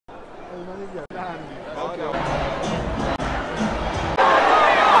Hi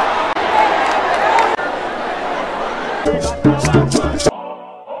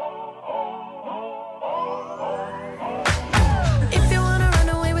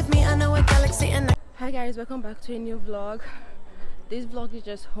guys, welcome back to a new vlog. This vlog is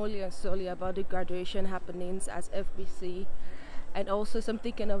just wholly and solely about the graduation happenings at FBC, and also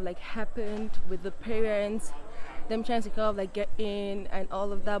something kind of like happened with the parents, them trying to kind of like get in and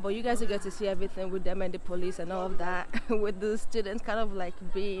all of that, but you guys will get to see everything with them and the police and all of that with the students kind of like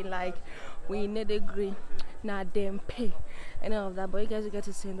being like, we need a degree, not them pay and all of that, but you guys will get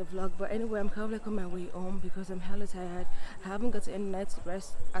to see in the vlog. But anyway, I'm kind of like on my way home because I'm hella tired. I haven't got any night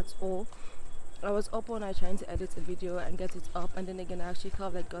rest at all. I was up all night trying to edit a video and get it up, and then again I actually kind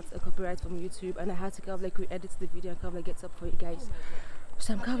of like got a copyright from YouTube, and I had to kind of like re-edit the video and kind of like get it up for you guys.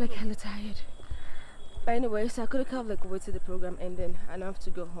 So I'm kind of like hella tired. But anyway, so I couldn't kind of like wait till the program ending and I have to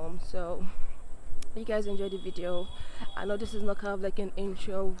go home. So you guys enjoy the video. I know this is not kind of like an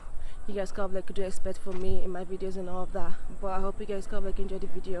intro you guys kind of like could expect from me in my videos and all of that, but I hope you guys kind of like enjoy the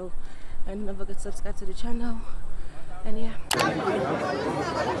video, and don't forget to subscribe to the channel. And yeah.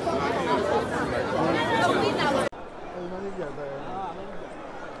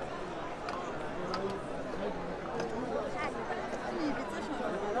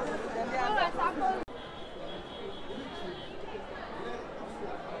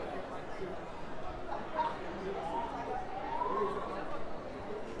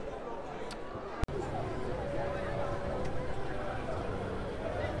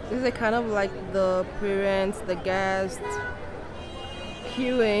 This is kind of like the parents, the guests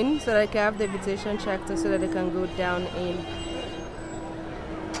queuing so they can have the invitation checked so that they can go down in.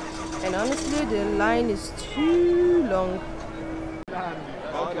 And honestly, the line is too long.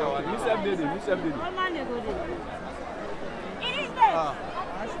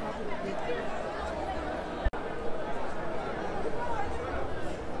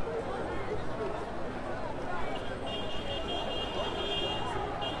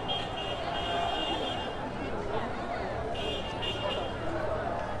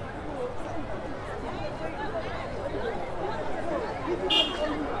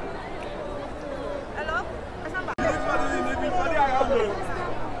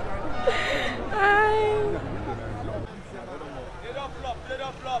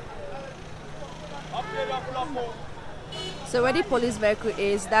 So where the police vehicle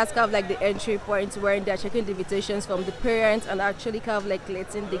is, that's kind of like the entry point where they're checking the invitations from the parents and actually kind of like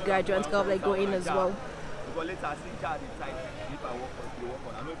letting the graduates kind of like go in as well.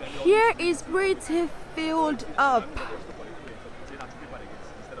 Here is pretty filled up.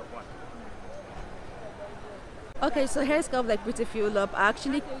 Okay, so here's kind of like pretty filled up. I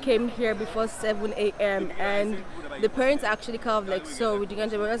actually came here before 7 AM and the parents actually kind of like saw with the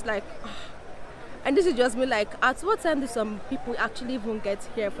graduates. I was like, and this is just me like, at what time do some people actually even get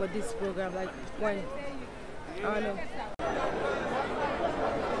here for this program? Like when? I don't know.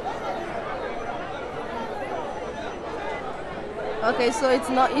 Okay, so it's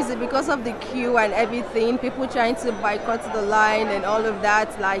not easy because of the queue and everything. People trying to boycott the line and all of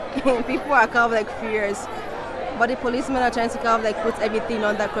that. Like people are kind of like fierce, but the policemen are trying to kind of like put everything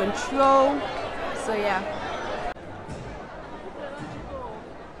under control. So yeah.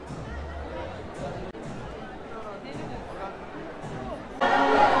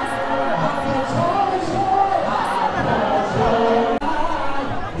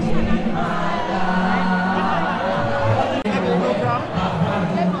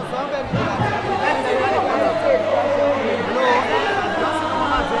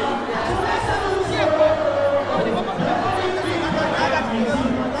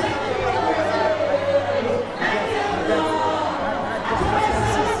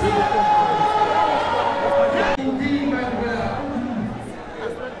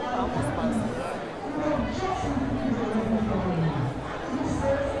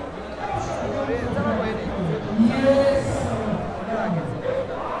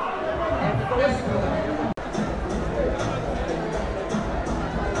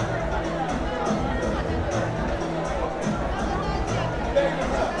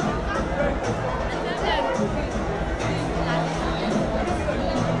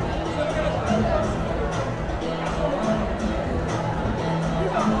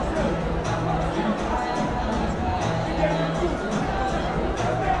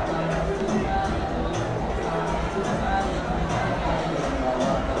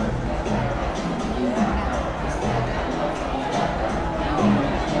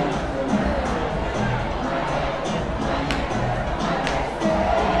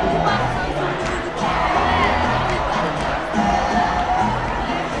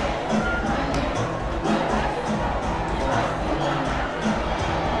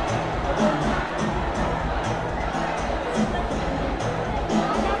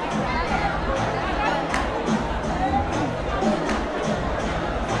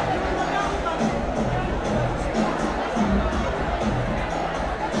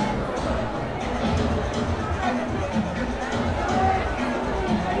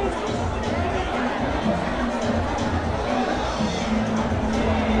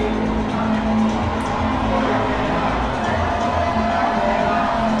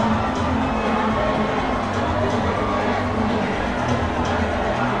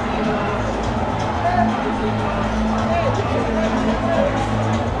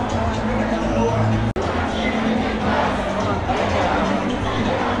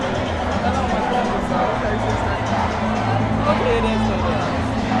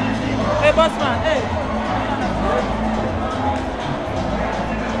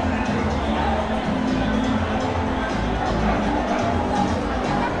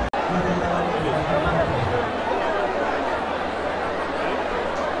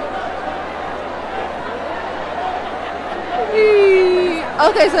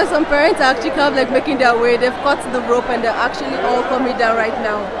 Okay, so some parents are actually kind of like making their way. They've cut the rope and they're actually all coming down right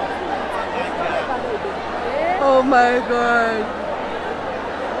now. Oh my god.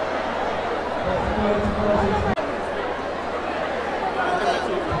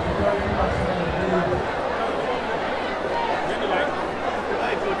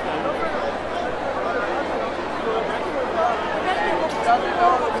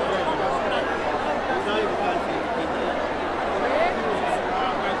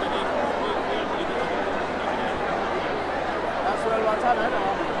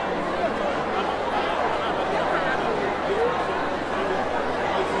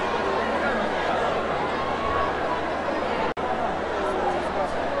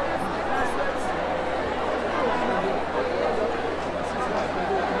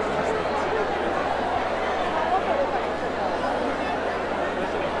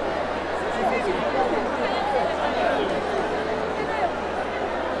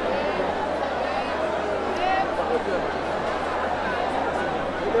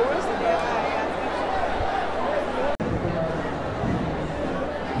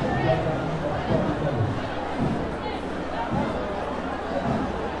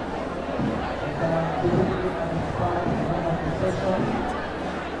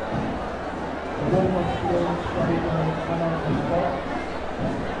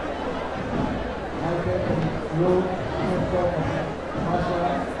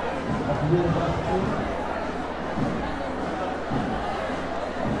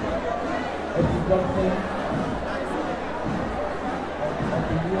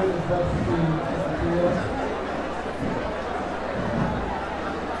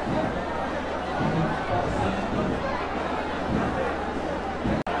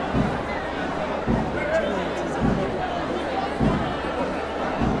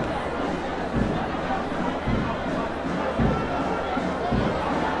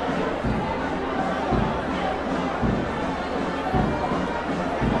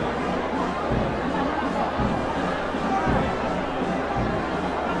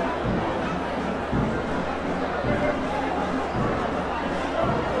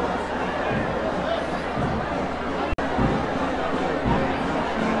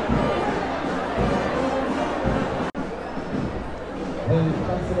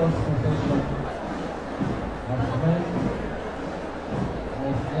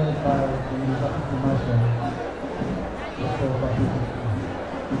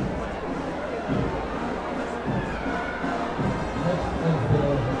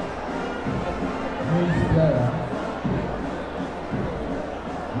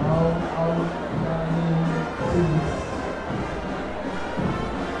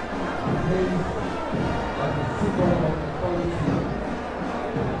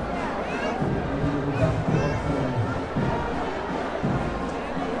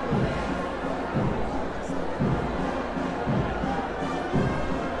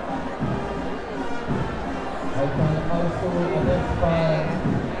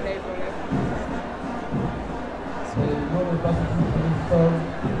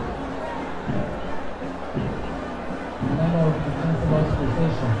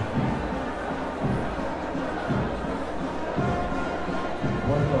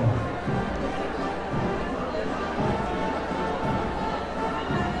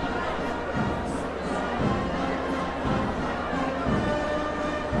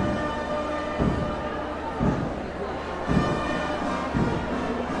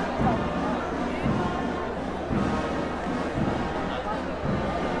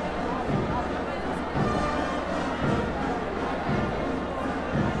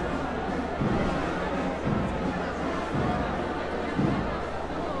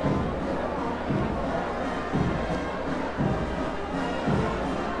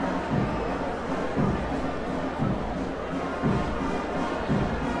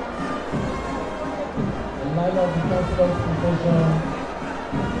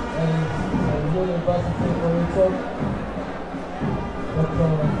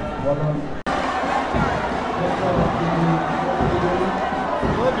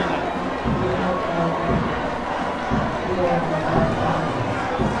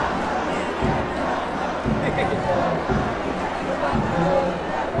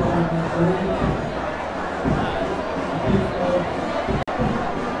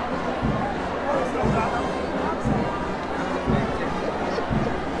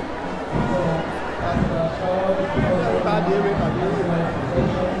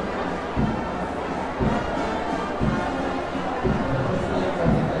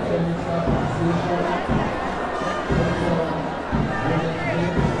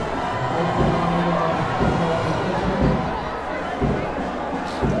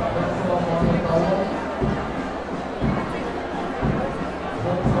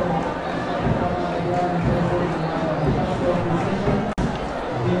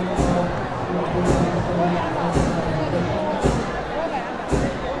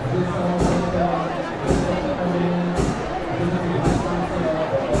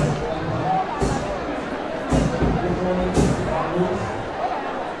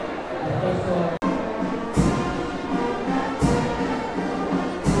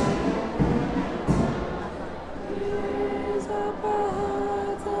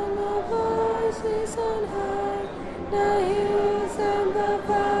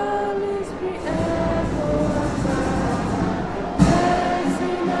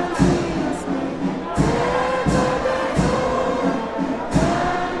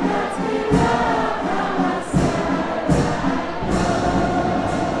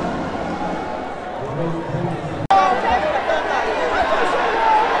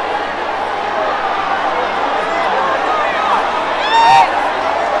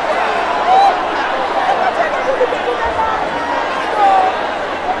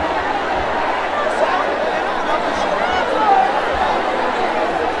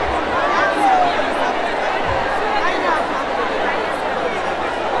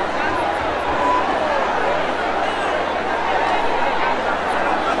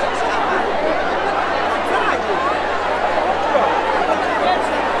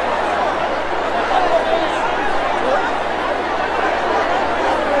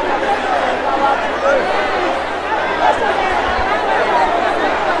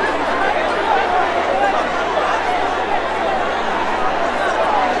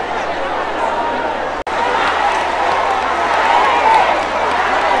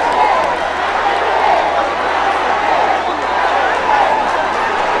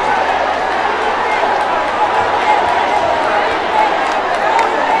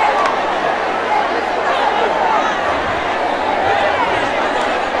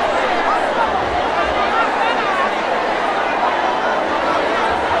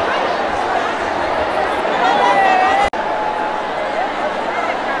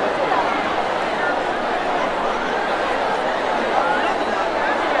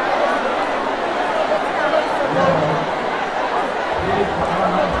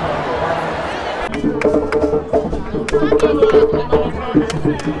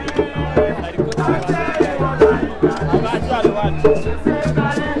 One.